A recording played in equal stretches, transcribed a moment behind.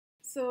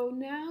So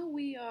now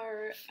we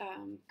are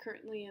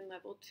currently in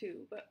level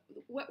 2, but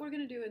what we're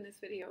going to do in this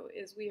video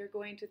is we are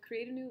going to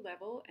create a new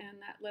level, and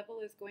that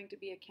level is going to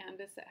be a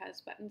canvas that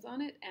has buttons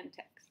on it and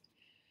text.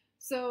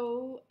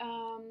 So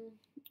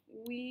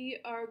we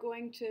are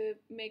going to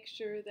make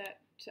sure that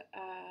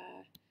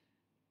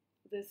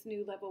this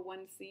new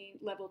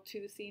level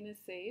 2 scene is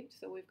saved.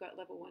 So we've got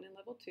level 1 and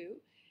level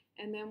 2,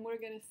 and then we're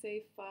going to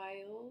say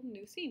File,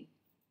 New Scene.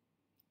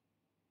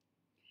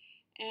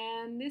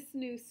 And this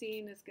new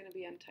scene is going to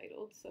be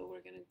untitled, so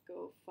we're going to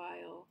go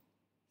File,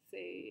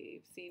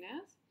 Save Scene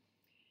As.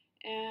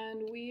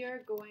 And we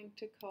are going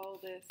to call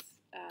this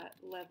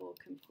Level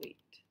Complete.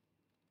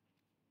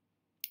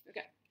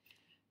 Okay,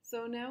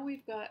 so now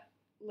we've got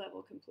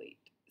Level Complete.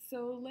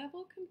 So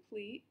Level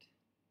Complete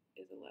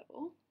is a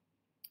level,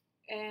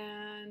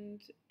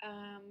 and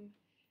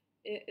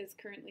it is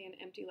currently an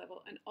empty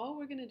level. And all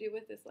we're going to do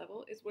with this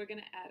level is we're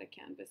going to add a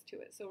canvas to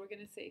it. So we're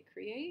going to say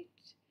Create,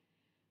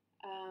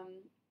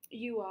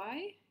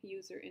 UI,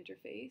 User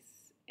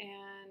Interface,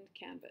 and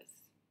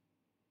Canvas.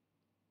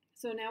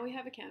 So now we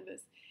have a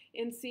canvas.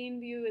 In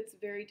Scene View, it's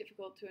very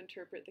difficult to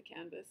interpret the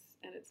canvas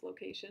and its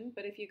location,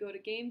 but if you go to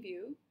Game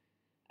View,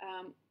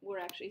 we're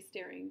actually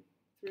staring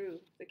through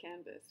the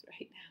canvas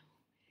right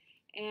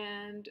now.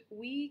 And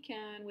we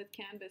can, with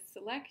Canvas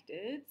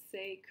selected,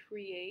 say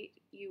Create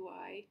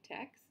UI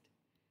Text.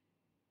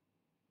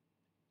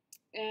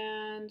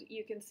 And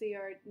you can see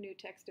our new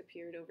text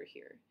appeared over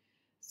here.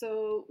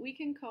 So we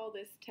can call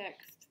this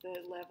text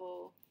the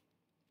Level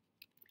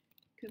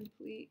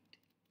Complete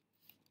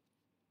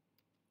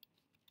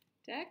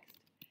text.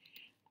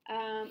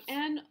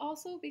 And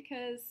also,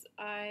 because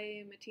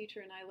I'm a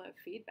teacher and I love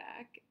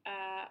feedback,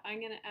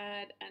 I'm going to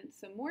add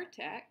some more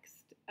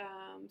text.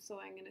 So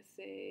I'm going to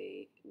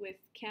say, with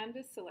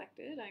Canvas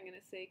selected, I'm going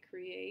to say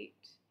Create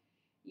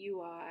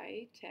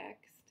UI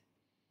Text,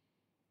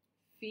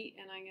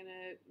 and I'm going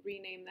to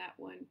rename that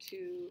one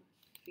to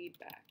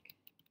Feedback.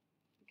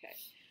 Okay,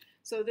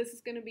 so this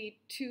is going to be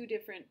two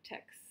different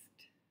text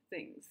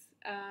things.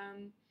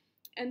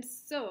 And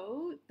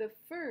so the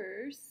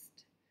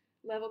first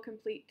Level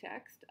Complete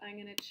text, I'm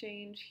going to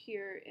change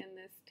here in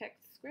this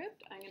text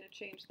script. I'm going to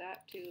change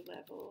that to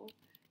Level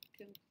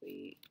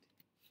Complete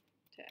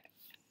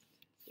Text.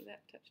 See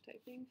that touch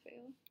typing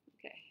fail?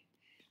 Okay.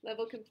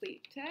 Level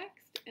Complete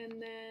Text, and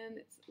then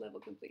it's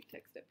Level Complete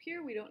Text up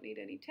here. We don't need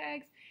any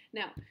tags.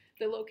 Now,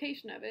 the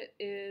location of it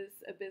is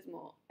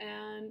abysmal,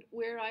 and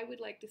where I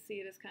would like to see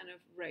it is kind of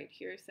right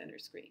here, center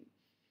screen.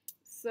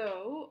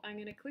 So I'm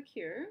going to click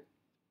here,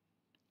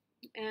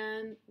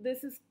 and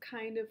this is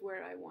kind of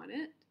where I want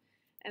it.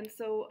 And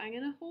so I'm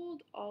going to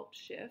hold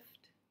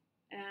Alt-Shift,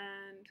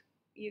 and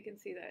you can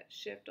see that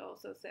Shift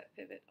also set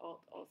pivot,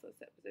 Alt also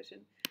set position,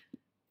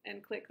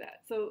 and click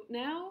that. So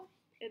now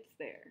it's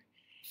there.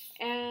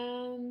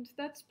 And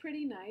that's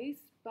pretty nice,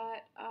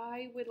 but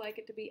I would like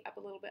it to be up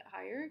a little bit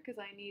higher because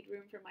I need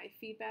room for my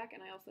feedback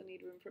and I also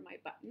need room for my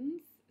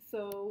buttons.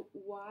 So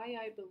Y,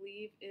 I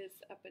believe, is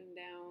up and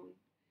down.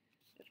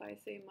 If I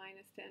say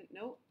 -10,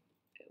 nope,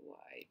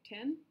 Y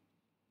 10,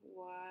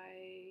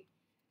 Y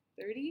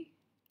 30,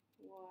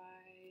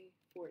 Y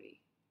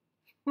 40.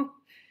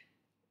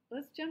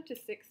 Let's jump to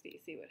 60,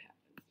 see what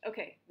happens.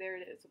 Okay, there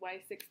it is. Y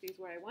 60 is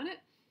where I want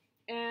it.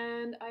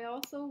 And I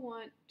also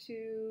want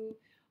to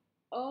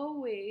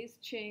always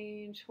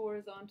change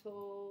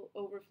horizontal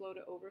overflow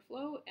to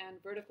overflow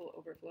and vertical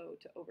overflow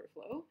to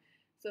overflow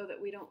so that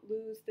we don't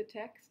lose the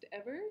text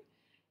ever.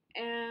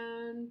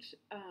 And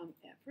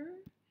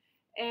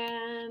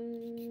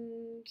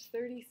and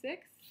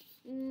 36,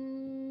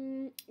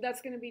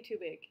 that's going to be too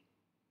big,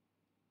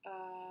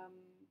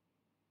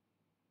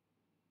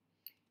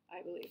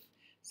 I believe.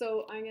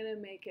 So I'm going to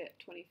make it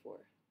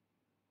 24.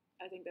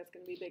 I think that's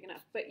going to be big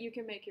enough, but you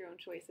can make your own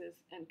choices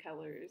and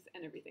colors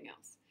and everything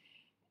else.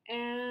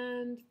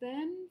 And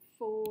then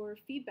for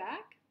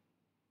feedback,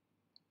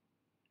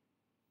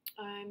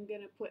 I'm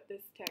going to put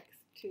this text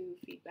to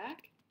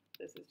feedback.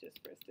 This is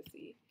just for us to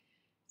see.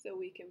 So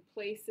we can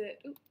place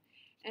it,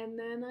 and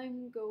then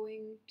I'm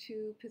going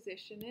to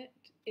position it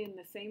in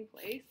the same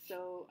place.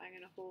 So I'm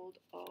going to hold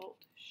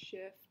Alt,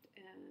 Shift,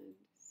 and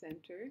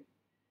Center.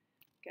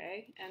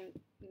 Okay, and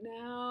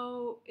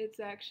now it's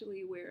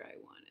actually where I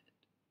want it,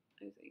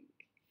 I think.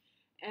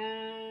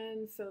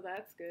 And so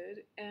that's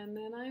good. And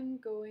then I'm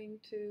going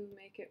to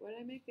make it, what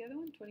did I make the other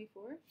one?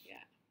 24?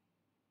 Yeah.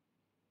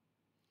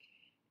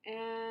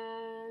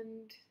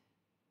 And,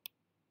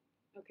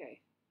 okay.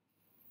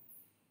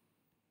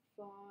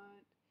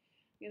 Font.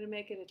 I'm going to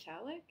make it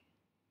italic,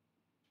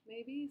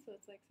 maybe, so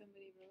it's like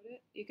somebody wrote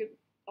it. You could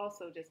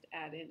also just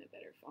add in a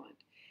better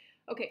font.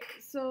 Okay,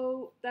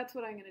 so that's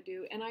what I'm going to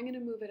do. And I'm going to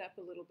move it up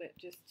a little bit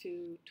just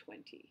to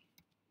 20,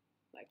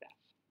 like that.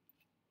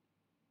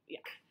 Yeah.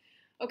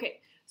 Okay,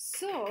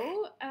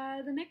 so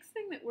the next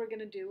thing that we're going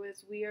to do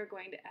is we are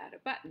going to add a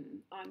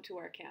button onto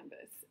our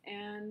canvas.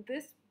 And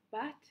this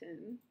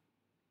button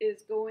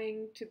is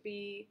going to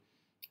be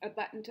a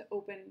button to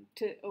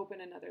open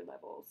another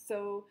level.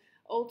 So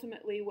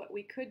ultimately what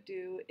we could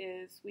do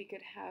is we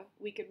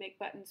could make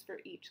buttons for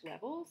each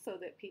level so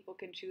that people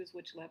can choose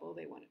which level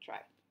they want to try.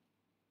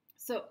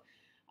 So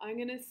I'm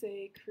going to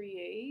say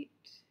create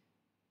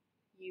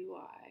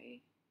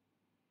UI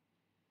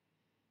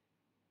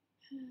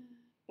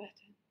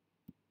button.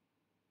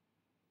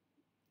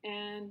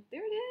 And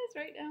there it is,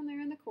 right down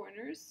there in the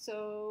corners.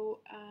 So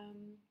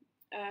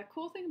a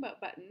cool thing about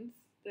buttons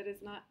that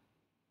is not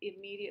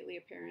immediately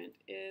apparent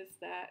is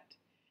that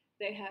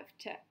they have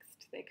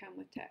text. They come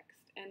with text.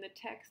 And the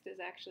text is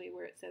actually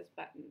where it says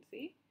button,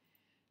 see?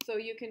 So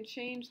you can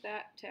change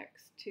that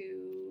text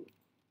to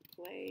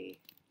play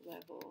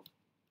level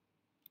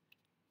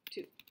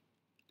 2.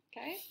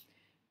 Okay?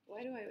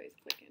 Why do I always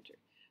click enter?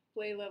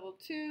 Play level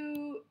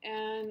 2,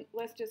 and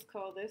let's just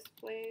call this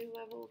play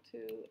level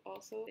 2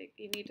 also.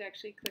 You need to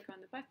actually click on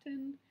the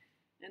button,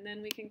 and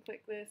then we can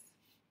click this,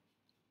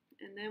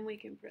 and then we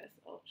can press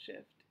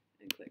Alt-Shift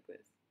and click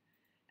this.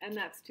 And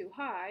that's too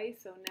high,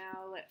 so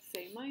now let's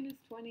say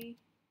 -20,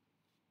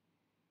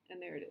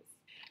 and there it is.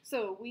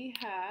 So we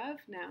have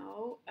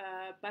now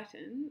a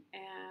button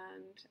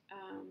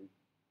and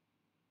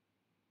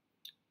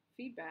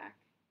feedback,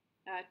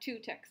 two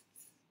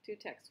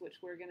texts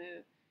which we're going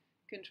to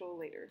control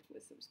later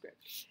with some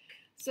script.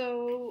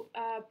 So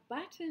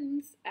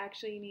buttons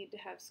actually need to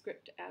have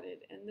script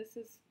added, and this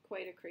is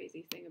quite a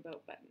crazy thing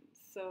about buttons.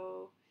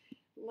 So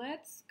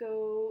let's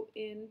go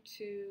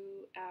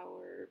into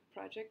our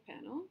project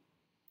panel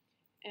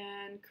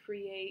and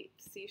create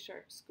C#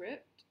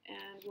 script,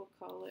 and we'll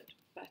call it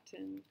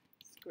button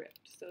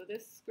script. So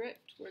this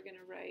script we're going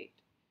to write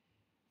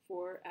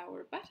for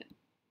our button.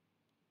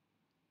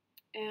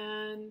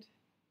 And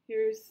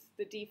here's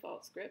the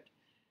default script.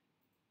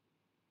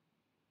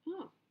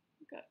 Oh,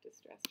 got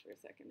distressed for a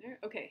second there.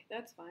 Okay,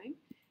 that's fine.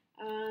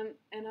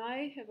 And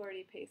I have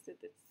already pasted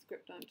the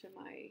script onto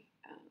my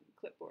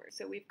clipboard.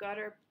 So we've got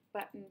our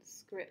button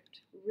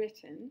script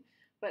written,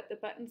 but the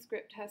button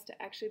script has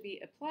to actually be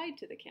applied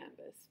to the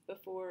canvas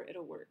before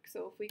it'll work.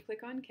 So if we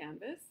click on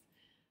canvas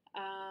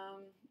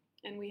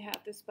and we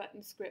have this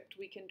button script,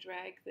 we can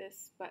drag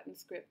this button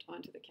script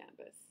onto the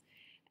canvas.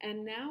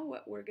 And now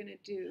what we're going to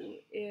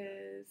do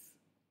is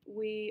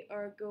we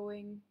are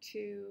going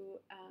to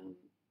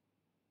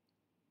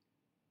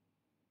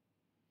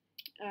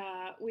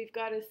we've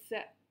got to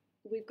set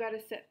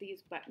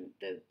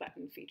the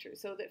button features,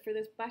 so that for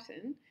this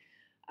button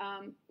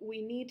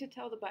we need to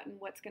tell the button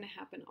what's going to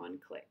happen on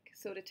click.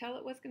 So to tell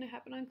it what's going to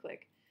happen on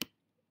click,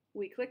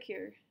 we click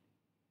here,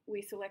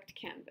 we select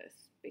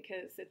canvas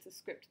because it's a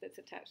script that's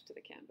attached to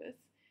the canvas,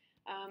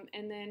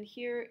 and then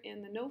here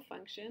in the no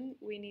function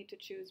we need to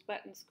choose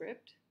button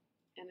script,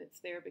 and it's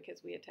there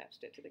because we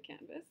attached it to the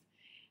canvas.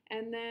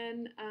 And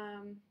then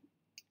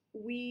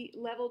we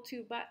level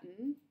 2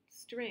 button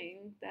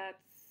string,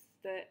 that's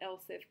the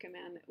else if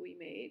command that we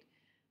made.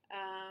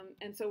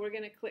 And so we're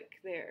going to click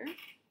there.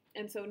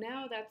 And so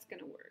now that's going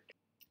to work.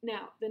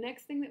 Now, the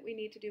next thing that we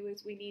need to do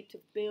is we need to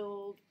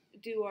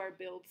do our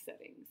build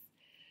settings.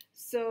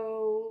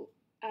 So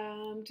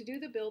to do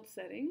the build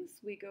settings,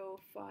 we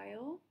go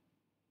File,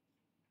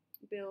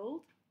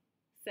 Build,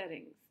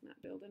 Settings,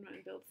 not Build and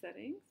Run, Build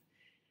Settings.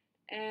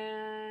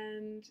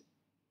 And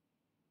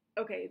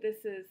okay,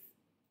 this is,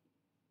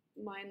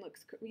 mine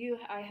looks,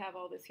 I have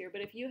all this here,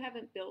 but if you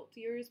haven't built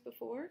yours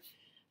before,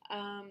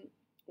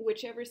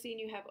 whichever scene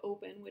you have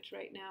open, which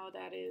right now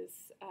that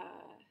is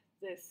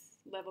this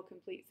level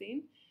complete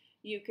scene,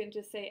 you can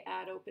just say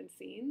add open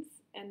scenes,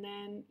 and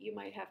then you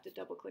might have to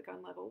double click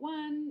on level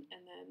 1,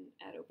 and then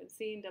add open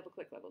scene, double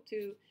click level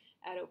 2,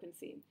 add open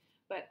scene.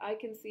 But I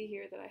can see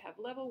here that I have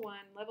level 1,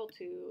 level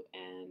 2,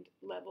 and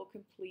level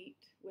complete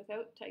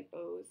without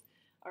typos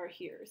are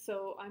here.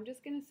 So I'm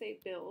just going to say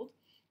build,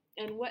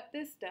 and what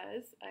this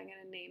does, I'm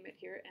going to name it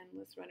here,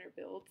 endless runner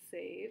build,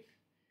 save,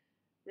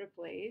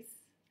 replace.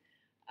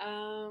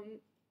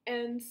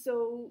 And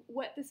so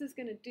what this is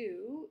going to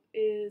do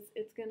is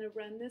it's going to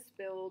run this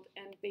build,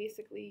 and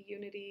basically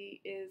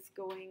Unity is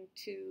going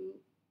to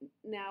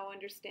now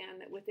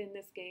understand that within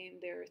this game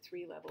there are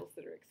 3 levels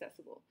that are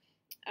accessible.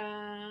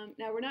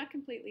 Now we're not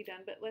completely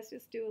done, but let's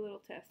just do a little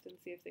test and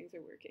see if things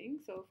are working.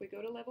 So if we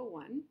go to level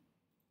 1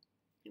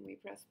 and we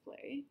press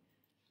play,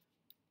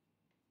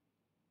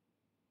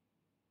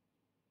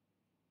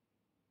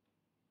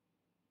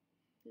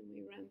 and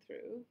we run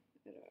through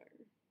at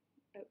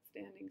our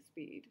outstanding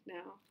speed.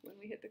 Now, when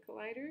we hit the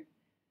collider,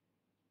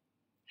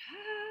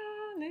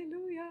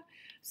 hallelujah!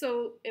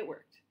 So it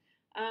worked.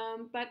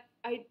 But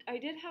I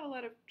did have a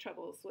lot of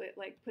troubles with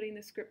like putting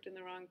the script in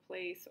the wrong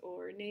place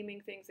or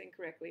naming things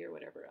incorrectly or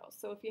whatever else.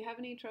 So if you have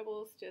any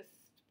troubles,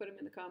 just put them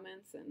in the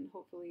comments and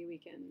hopefully we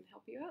can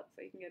help you out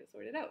so you can get it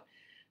sorted out.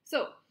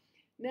 So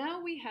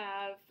now we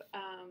have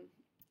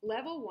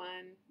level 1,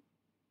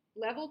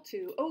 level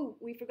 2. Oh,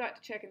 we forgot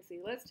to check and see.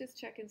 Let's just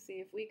check and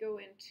see if we go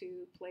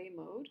into play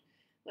mode.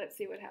 Let's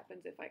see what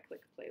happens if I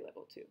click play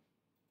level 2.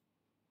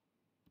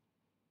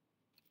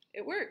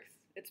 It works.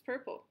 It's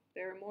purple.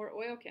 There are more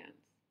oil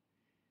cans.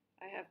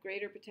 I have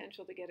greater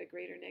potential to get a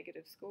greater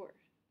negative score.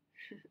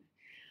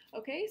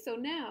 Okay, so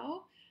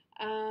now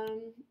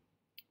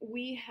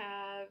we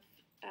have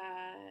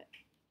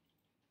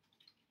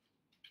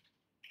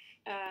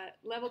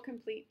level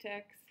complete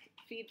text,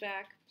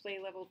 feedback, play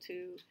level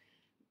 2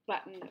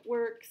 button that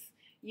works.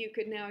 You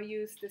could now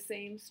use the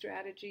same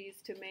strategies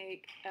to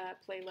make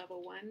play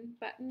level 1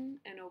 button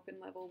and open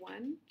level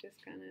 1.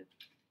 Just kind of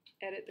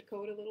edit the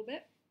code a little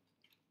bit.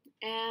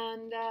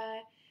 And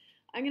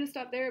I'm going to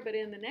stop there, but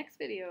in the next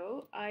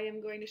video, I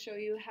am going to show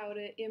you how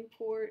to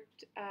import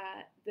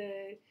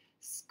the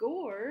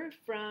score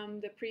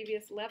from the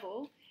previous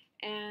level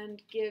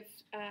and give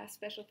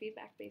special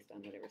feedback based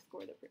on whatever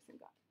score the person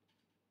got.